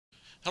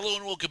Hello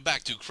and welcome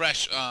back to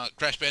Crash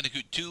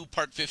Bandicoot 2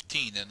 Part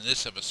 15, and in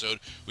this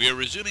episode we are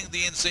resuming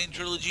the Insane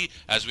Trilogy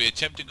as we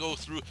attempt to go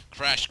through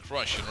Crash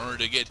Crush in order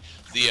to get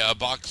the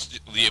box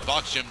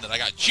gem that I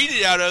got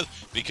cheated out of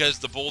because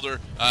the boulder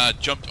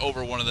jumped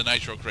over one of the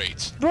nitro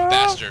crates.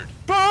 Bastard.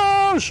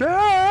 Bullshit!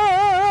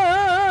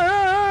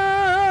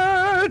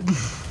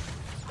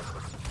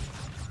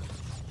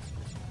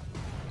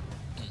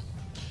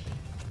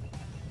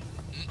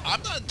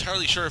 I'm not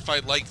entirely sure if I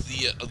like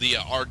the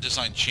art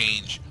design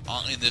change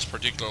in this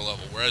particular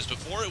level. Whereas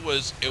before it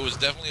was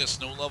definitely a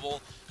snow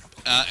level,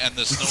 and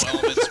the snow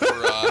elements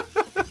were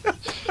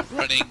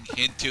running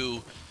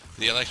into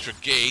the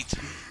electric gate.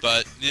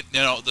 But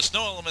the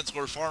snow elements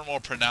were far more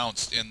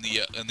pronounced in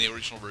the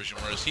original version.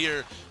 Whereas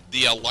here,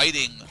 the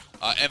lighting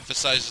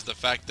emphasizes the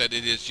fact that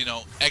it is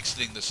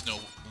exiting the snow.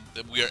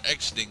 That we are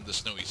exiting the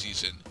snowy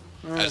season,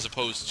 as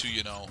opposed to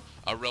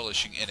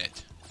relishing in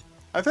it.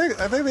 I think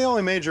the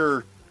only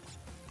major.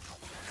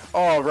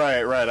 Oh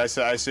right. I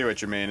see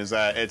what you mean. Is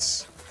that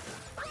it's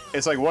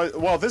like what?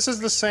 Well, this is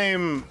the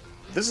same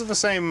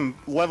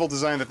level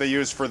design that they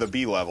use for the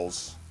B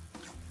levels.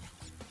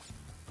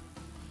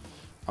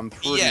 I'm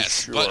pretty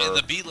sure. But in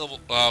the B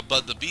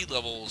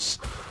levels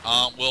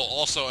will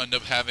also end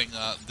up having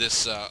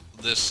this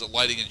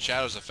lighting and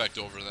shadows effect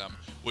over them,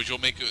 which will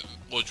make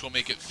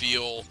it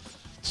feel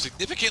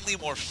significantly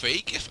more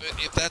fake.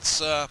 If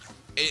that's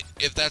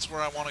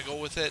where I want to go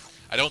with it.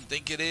 I don't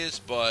think it is,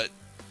 but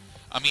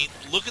I mean,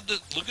 look at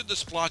the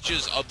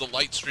splotches of the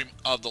light streaming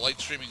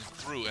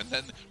through, and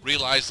then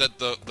realize that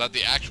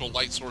the actual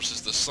light source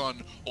is the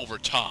sun over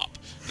top.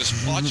 The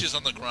splotches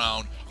on the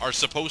ground are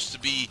supposed to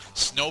be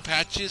snow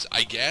patches,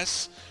 I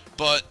guess,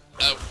 but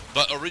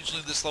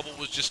originally this level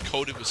was just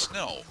coated with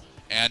snow,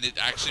 and it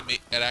actually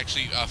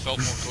felt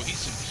more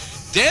cohesive.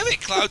 Damn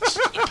it, Cloud!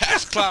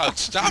 Past Cloud,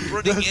 stop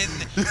running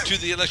into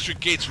the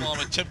electric gates while I'm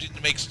attempting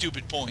to make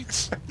stupid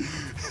points.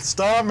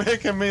 Stop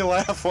making me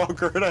laugh while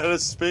Gerdat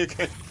is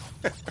speaking.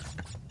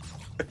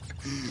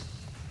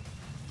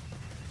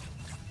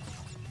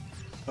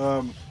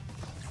 Well,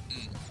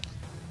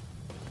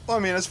 I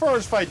mean, as far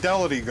as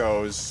fidelity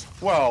goes,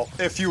 well,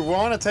 if you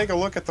want to take a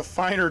look at the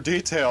finer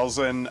details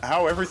and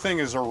how everything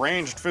is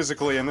arranged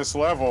physically in this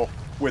level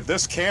with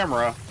this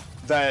camera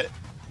that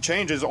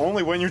changes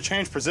only when you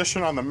change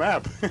position on the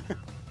map,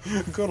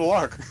 good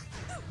luck.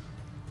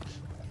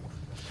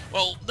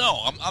 Well, no,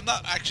 I'm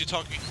not actually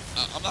talking.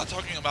 I'm not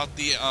talking about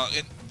the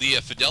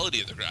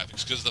fidelity of the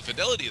graphics, because the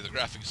fidelity of the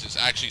graphics is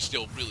actually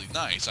still really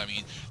nice. I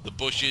mean, the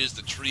bushes,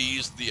 the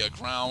trees, the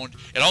ground,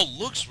 it all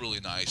looks really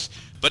nice.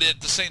 But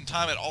at the same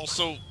time, it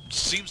also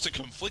seems to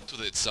conflict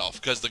with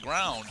itself, because the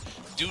ground,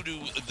 due to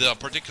the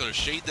particular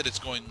shade that it's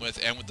going with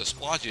and with the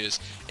splotches,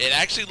 it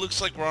actually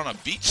looks like we're on a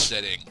beach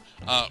setting,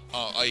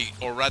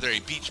 or rather a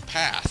beach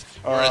path,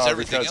 whereas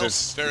everything else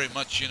is very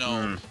much,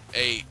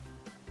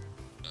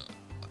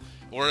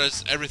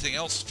 whereas everything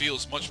else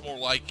feels much more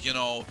like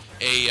a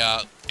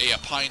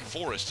pine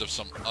forest of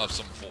some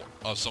form,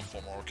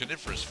 or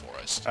coniferous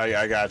forest.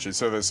 I got you.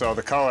 So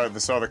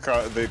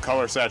the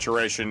color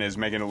saturation is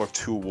making it look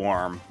too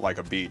warm, like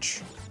a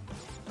beach.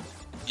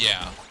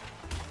 Yeah.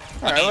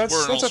 All right, we're in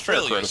that's a fair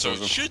Australia, so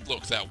criticism. it should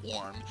look that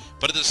warm.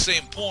 But at the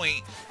same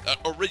point,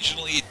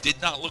 originally it did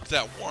not look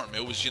that warm.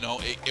 It was,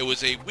 it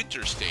was a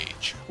winter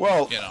stage.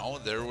 Well,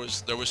 there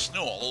was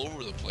snow all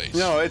over the place.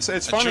 No, it's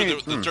funny.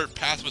 Sure, the dirt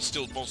path was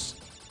still most.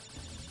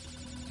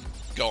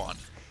 Go on.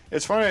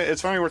 It's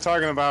funny we're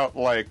talking about,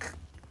 like,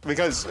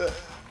 because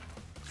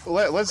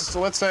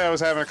let's say I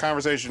was having a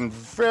conversation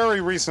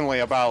very recently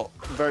about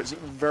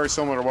very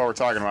similar to what we're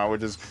talking about,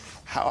 which is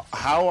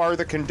how are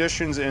the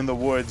conditions in the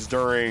woods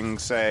during,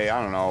 say,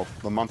 I don't know,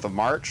 the month of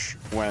March,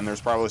 when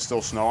there's probably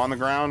still snow on the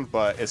ground,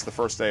 but it's the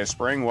first day of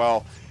spring.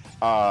 Well,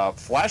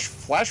 flash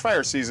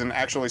fire season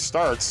actually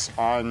starts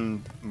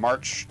on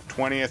March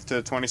 20th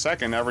to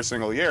 22nd every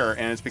single year,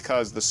 and it's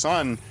because the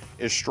sun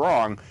is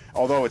strong,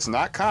 although it's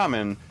not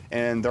common,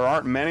 and there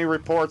aren't many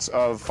reports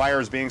of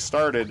fires being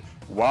started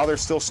while there's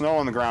still snow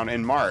on the ground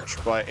in March,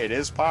 but it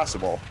is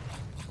possible.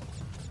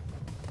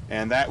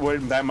 And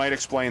that might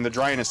explain the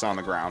dryness on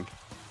the ground.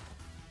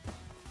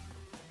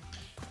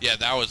 Yeah,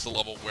 that was the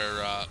level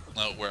where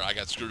I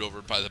got screwed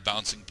over by the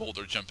bouncing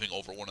boulder jumping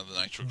over one of the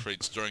nitro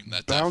crates during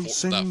that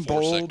Bouncing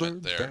four boulder,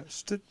 segment there.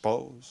 bested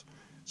balls,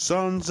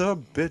 sons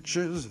of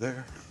bitches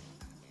there.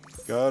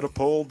 Gotta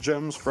pull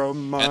gems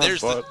from my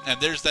butt. And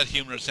there's that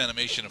humorous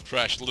animation of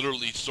Crash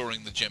literally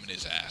storing the gem in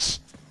his ass.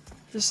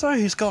 You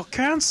say he's got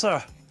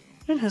cancer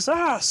in his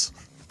ass.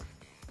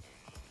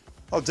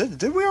 Oh,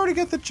 did we already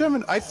get the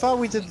gem? I thought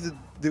we did.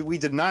 We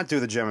did not do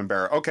the gem and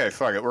bear. Okay,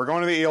 fuck it. We're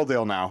going to the eel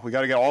deal now. We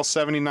got to get all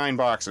 79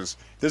 boxes.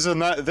 This is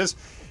not this.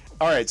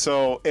 All right.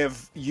 So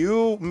if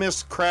you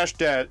missed Crash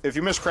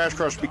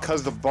Crush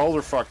because the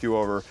boulder fucked you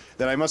over,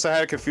 then I must have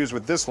had it confused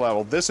with this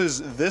level. This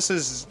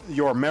is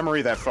your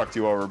memory that fucked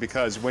you over,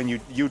 because when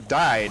you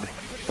died,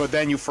 but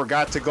then you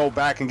forgot to go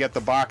back and get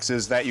the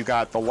boxes that you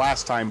got the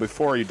last time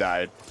before you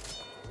died.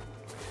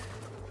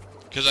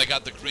 Because I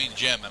got the green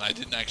gem, and I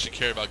didn't actually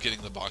care about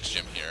getting the box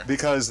gem here.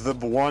 Because the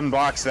one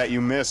box that you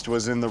missed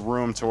was in the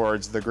room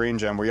towards the green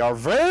gem. We are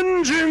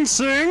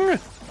vengeancing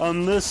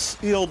on this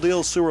eel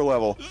deal sewer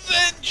level.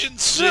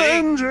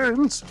 Vengeancing!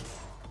 Vengeance!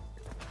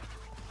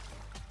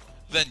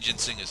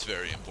 Vengeancing is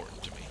very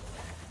important to me.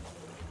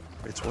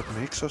 It's what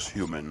makes us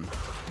human,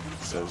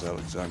 says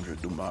Alexandre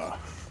Dumas.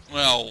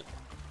 Well...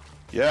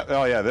 Yeah,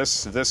 oh yeah,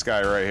 this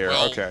guy right here,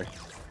 well, okay.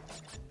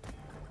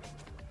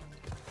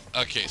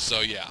 Okay, so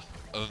yeah.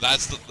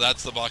 That's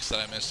the box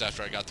that I missed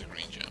after I got the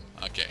green gem.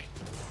 Okay.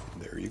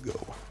 There you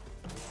go.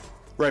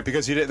 Right,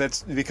 because you did.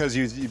 That's because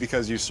you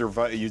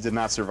survived. You did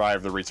not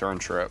survive the return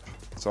trip.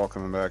 It's all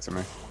coming back to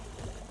me.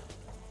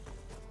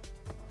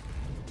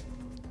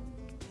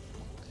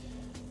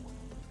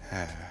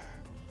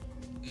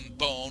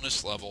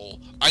 Bonus level.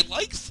 I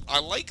like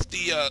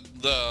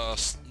the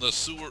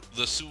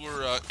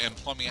sewer and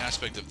plumbing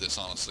aspect of this.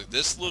 Honestly,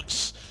 this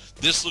looks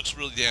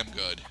really damn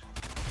good.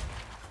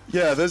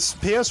 Yeah, this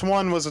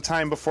PS1 was a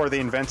time before they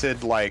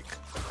invented, like,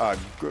 I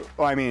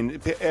mean,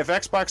 if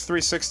Xbox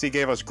 360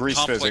 gave us grease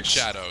complex physics...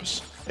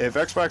 shadows. If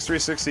Xbox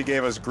 360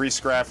 gave us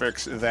grease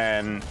graphics,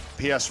 then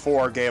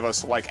PS4 gave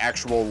us, like,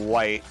 actual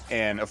light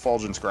and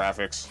effulgence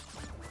graphics.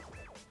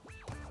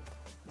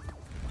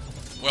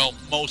 Well,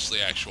 mostly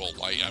actual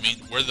light. I mean,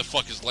 where the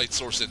fuck is light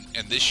source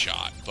in this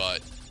shot, but...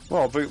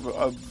 Well,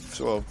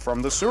 so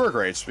from the sewer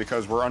grates,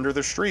 because we're under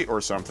the street or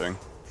something.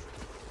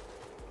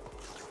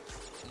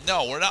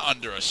 No, we're not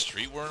under a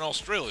street. We're in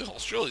Australia.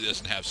 Australia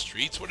doesn't have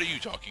streets. What are you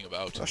talking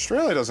about?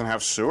 Australia doesn't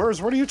have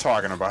sewers. What are you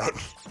talking about?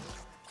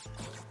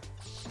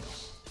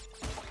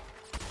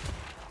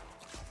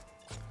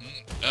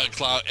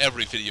 Cloud.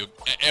 Every video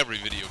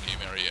game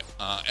area,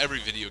 every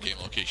video game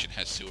location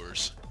has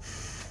sewers.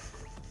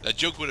 That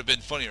joke would have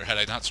been funnier had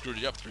I not screwed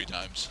it up 3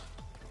 times.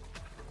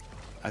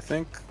 I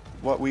think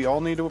what we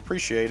all need to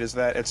appreciate is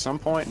that at some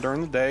point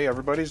during the day,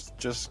 everybody's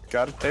just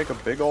got to take a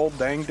big old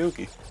dang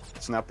dookie.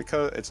 It's not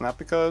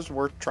because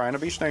we're trying to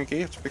be stinky.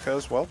 It's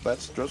because, well,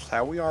 that's just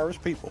how we are as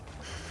people.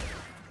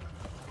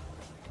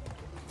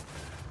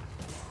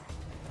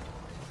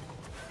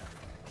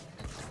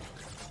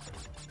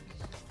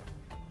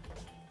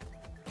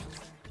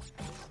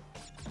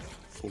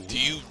 Do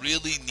you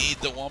really need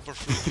the Wumpa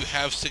Fruit? You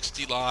have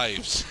 60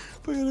 lives.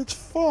 But it's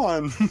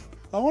fun.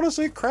 I want to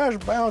see Crash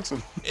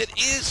bouncing. It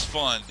is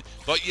fun,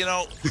 but you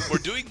know, we're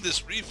doing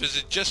this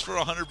revisit just for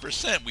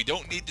 100%. We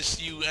don't need to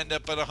see you end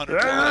up at 100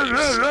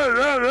 lives.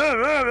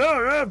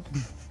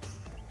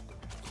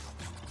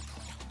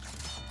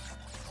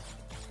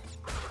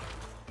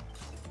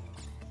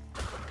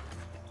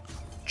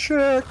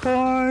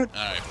 Checkpoint. All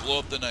right, blow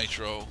up the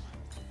nitro.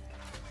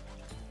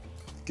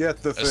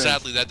 Get the thing.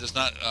 Sadly, that does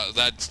not.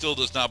 That still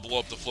does not blow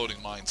up the floating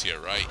mines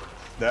here, right?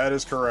 That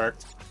is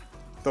correct.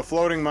 The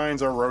floating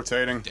mines are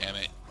rotating. Damn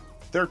it.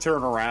 They're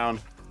turning around,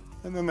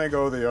 and then they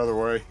go the other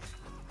way,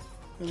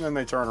 and then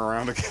they turn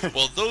around again.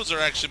 Well, those are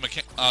actually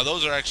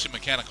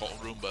mechanical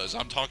Roombas.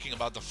 I'm talking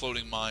about the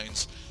floating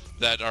mines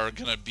that are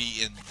gonna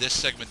be in this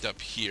segment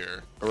up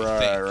here.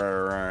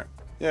 Right.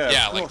 Yeah.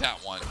 Yeah, like that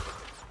one.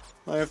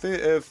 If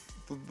the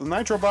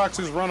nitro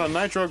boxes run on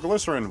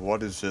nitroglycerin,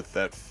 what is it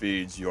that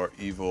feeds your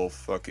evil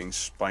fucking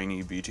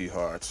spiny BT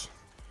hearts?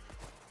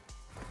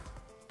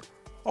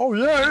 Oh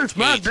yeah, it's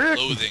my dick.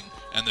 Clothing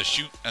and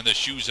the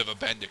shoes of a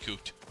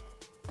Bandicoot.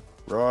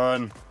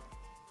 Run.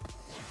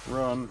 We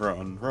got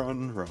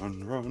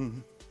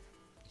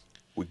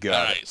it.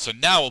 Alright, so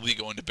now we'll be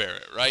going to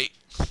Barrett, right?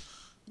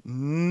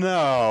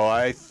 No,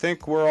 I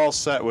think we're all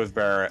set with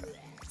Barrett.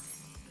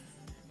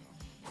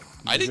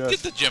 I didn't get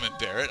the gem in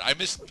Barrett. I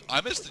missed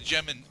the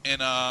gem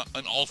in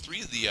all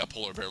 3 of the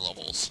polar bear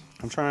levels.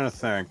 I'm trying to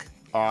think.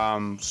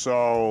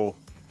 So...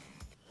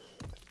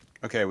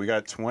 Okay, we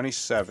got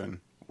 27.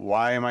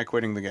 Why am I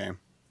quitting the game?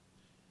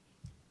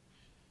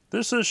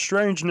 This is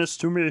strangeness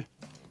to me.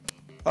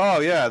 Oh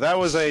yeah, that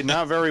was a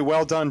not very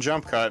well done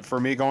jump cut for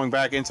me going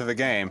back into the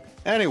game.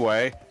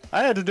 Anyway,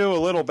 I had to do a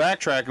little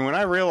backtracking when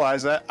I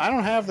realized that I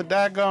don't have the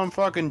dadgum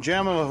fucking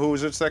gem of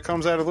Hoozits that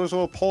comes out of this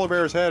little polar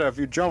bear's head if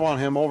you jump on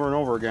him over and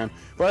over again.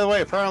 By the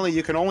way, apparently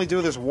you can only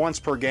do this once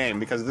per game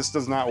because this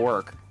does not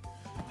work.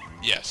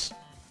 Yes.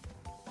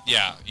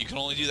 Yeah, you can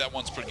only do that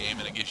once per game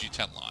and it gives you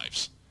 10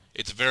 lives.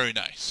 It's very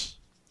nice.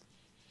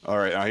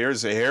 Alright, now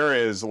here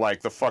is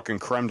like the fucking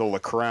creme de la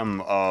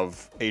creme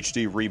of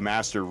HD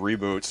remastered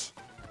reboots.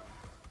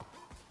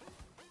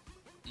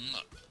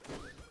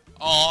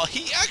 Oh,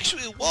 he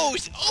actually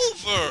rolls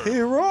over! He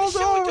rolls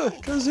over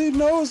because he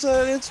knows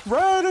that it's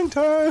riding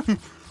time!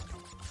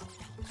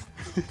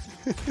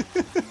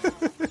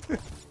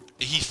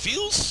 He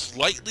feels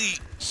slightly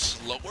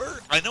slower.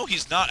 I know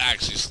he's not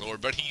actually slower,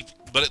 but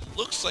it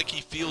looks like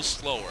he feels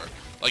slower.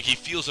 Like he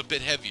feels a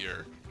bit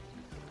heavier.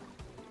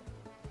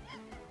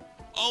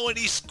 Oh, and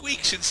he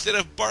squeaks instead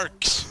of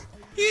barks.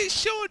 He's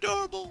so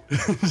adorable.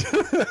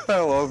 I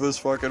love this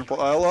fucking.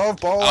 I love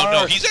Paul. Oh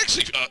no, he's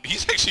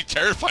actually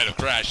terrified of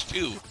Crash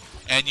too.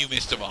 And you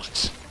missed a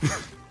box.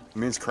 It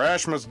means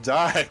Crash must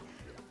die.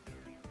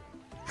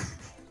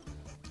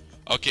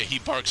 Okay, he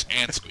barks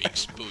and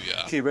squeaks.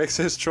 Booyah. He makes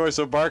his choice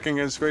of barking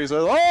and squeaks.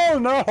 Says, "Oh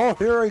no,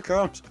 here he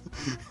comes.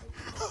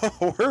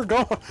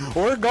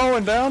 We're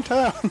going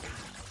downtown."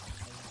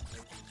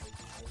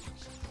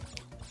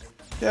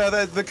 Yeah,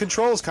 the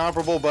control is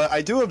comparable, but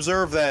I do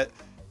observe that,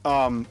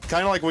 kind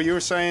of like what you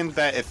were saying,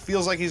 that it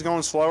feels like he's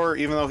going slower,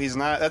 even though he's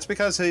not. That's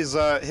because his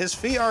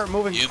feet aren't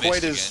moving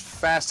quite as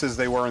fast as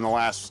they were in the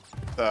last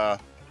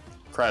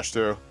Crash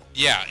 2.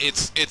 Yeah,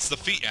 it's the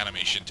feet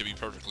animation, to be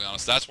perfectly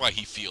honest. That's why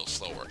he feels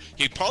slower.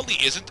 He probably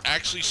isn't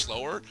actually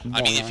slower.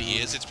 I mean, if he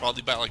is, it's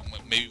probably by like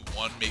maybe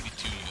 1, maybe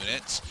 2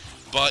 units.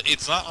 But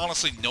it's not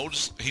honestly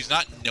he's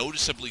not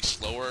noticeably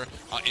slower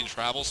in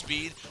travel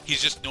speed.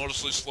 He's just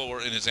noticeably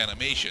slower in his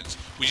animations,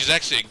 which is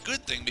actually a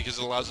good thing because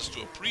it allows us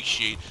to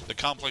appreciate the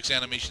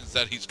animations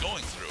that he's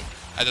going through.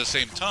 At the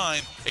same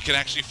time, it can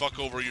actually fuck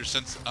over your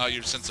sense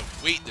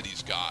of weight that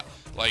he's got.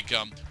 Like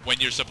when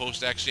you're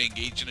supposed to actually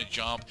engage in a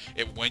jump,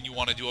 when you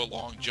want to do a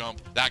long jump,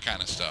 that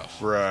kind of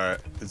stuff. Right.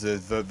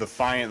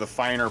 The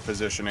finer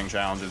positioning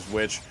challenges,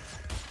 which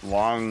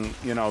long,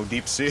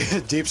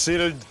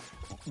 deep-seated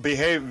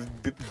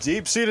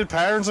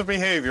patterns of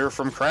behavior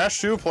from Crash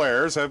 2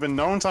 players have been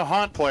known to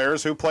haunt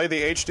players who play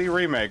the HD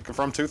remake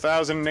from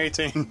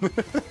 2018.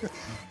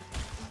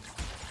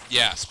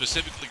 Yeah,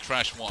 specifically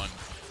Crash 1.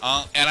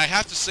 And I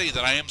have to say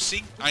that I am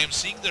seeing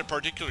their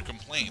particular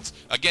complaints.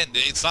 Again,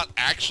 it's not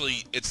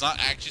actually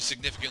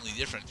significantly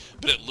different,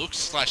 but it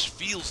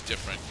looks/feels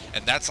different,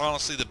 and that's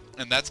honestly the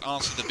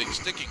big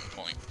sticking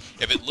point.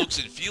 If it looks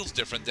and feels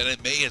different, then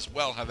it may as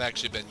well have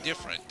actually been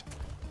different.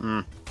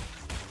 Hmm.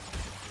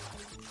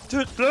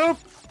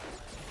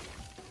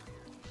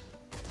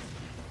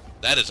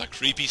 That is a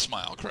creepy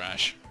smile,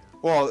 Crash.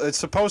 Well, it's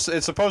supposed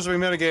to be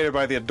mitigated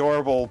by the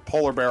adorable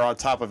polar bear on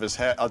top of his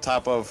head, on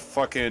top of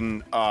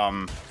fucking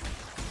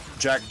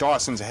Jack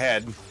Dawson's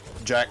head,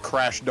 Jack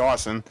Crash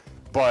Dawson.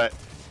 But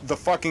the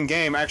fucking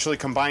game actually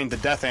combined the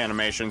death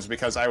animations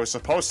because I was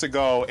supposed to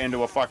go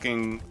into a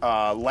fucking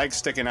leg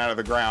sticking out of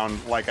the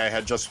ground like I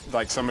had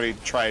somebody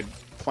tried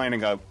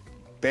planting a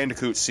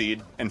Bandicoot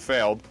seed and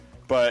failed,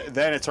 but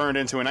then it turned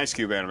into an ice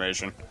cube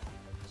animation.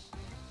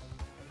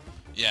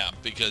 Yeah,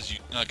 because you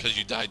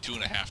died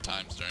 2.5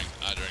 times during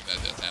that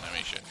death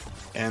animation.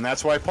 And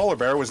that's why Polar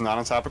Bear was not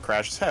on top of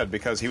Crash's head,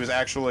 because he was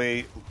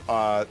actually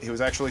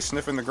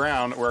sniffing the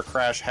ground where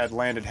Crash had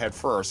landed head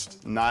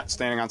first, not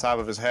standing on top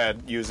of his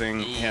head,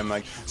 using him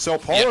like so.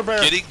 Polar Bear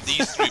getting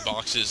these 3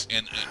 boxes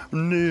in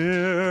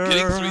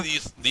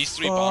these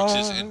 3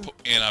 boxes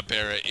in a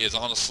Barrett is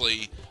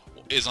honestly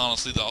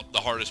the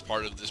hardest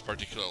part of this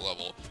particular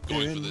level,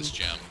 going for this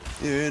gem.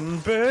 In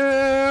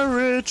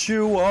Barrett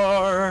you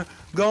are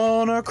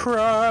gonna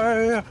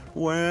cry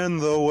when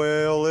the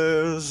whale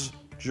is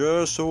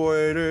just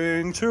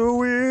waiting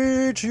to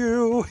eat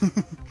you.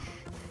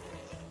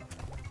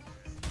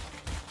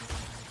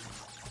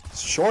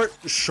 Short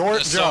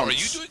jumps. Are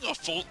you doing a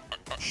full...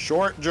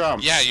 Short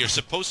jumps. Yeah, you're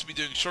supposed to be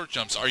doing short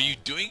jumps. Are you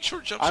doing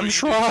short jumps? I'm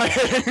trying.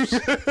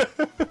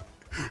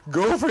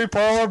 Goofy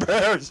polar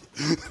bears.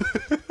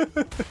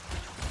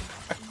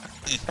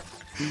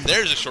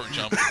 There's a short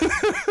jump.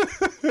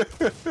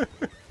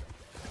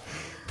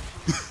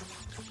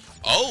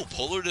 Oh,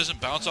 Polar doesn't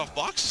bounce off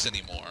boxes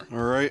anymore.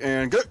 Alright,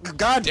 and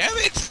God damn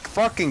it!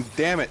 Fucking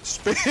damn it.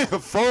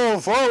 Fall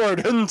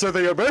forward into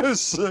the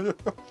abyss.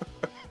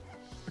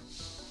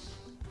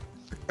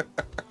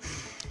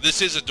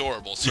 This is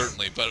adorable,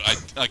 certainly, but I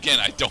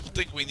don't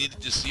think we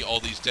needed to see all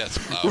these deaths,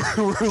 Cloud.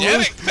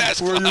 Damn it, Fast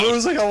Cloud! We're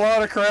losing a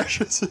lot of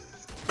crashes.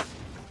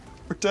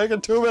 We're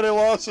taking too many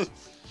losses.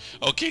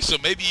 Okay, so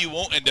maybe you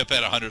won't end up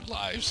at 100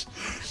 lives.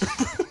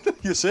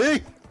 You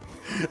see?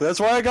 That's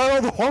why I got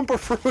all the Wumpa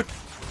fruit.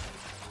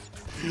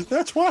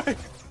 That's why.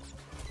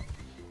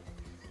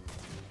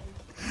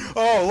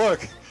 Oh,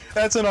 look.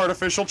 That's an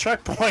artificial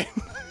checkpoint.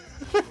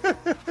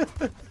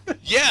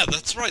 Yeah,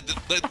 that's right.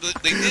 They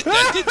did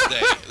that, didn't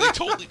they? They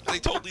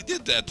totally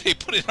did that. They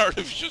put in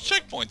artificial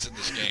checkpoints in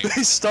this game.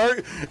 They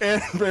start,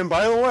 and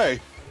by the way,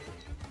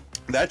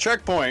 that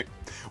checkpoint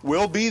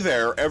will be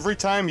there every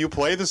time you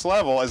play this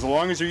level as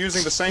long as you're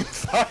using the same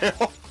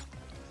file.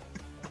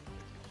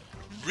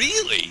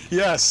 Really?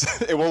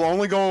 Yes, it will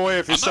only go away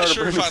if you start a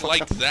brand new file. I'm not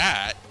sure if I like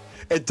that.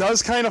 It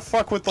does kind of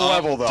fuck with the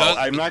level, though.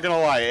 I'm not gonna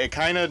lie. It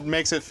kind of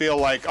makes it feel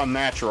like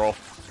unnatural.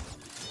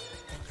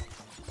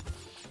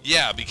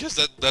 Yeah, because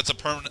that's a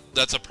permanent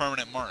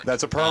mark.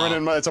 That's a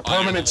permanent. It's a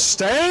permanent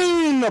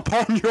stain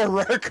upon your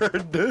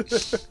record.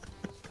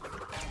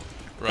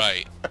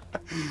 Right.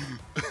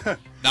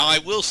 Now I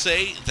will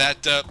say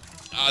that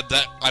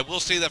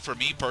for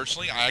me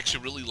personally, I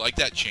actually really like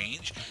that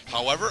change.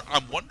 However,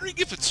 I'm wondering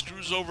if it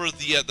screws over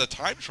the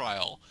time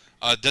trial.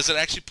 Does it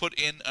actually put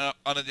in an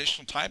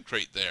additional time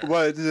crate there?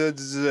 Well,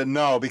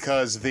 no,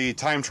 because the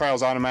time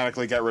trials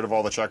automatically get rid of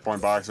all the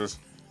checkpoint boxes.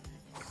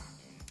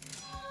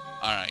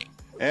 All right.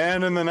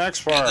 And in the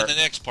next part. And in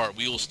the next part,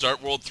 we will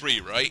start World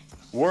 3, right?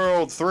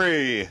 World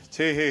 3.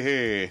 Tee hee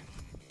hee.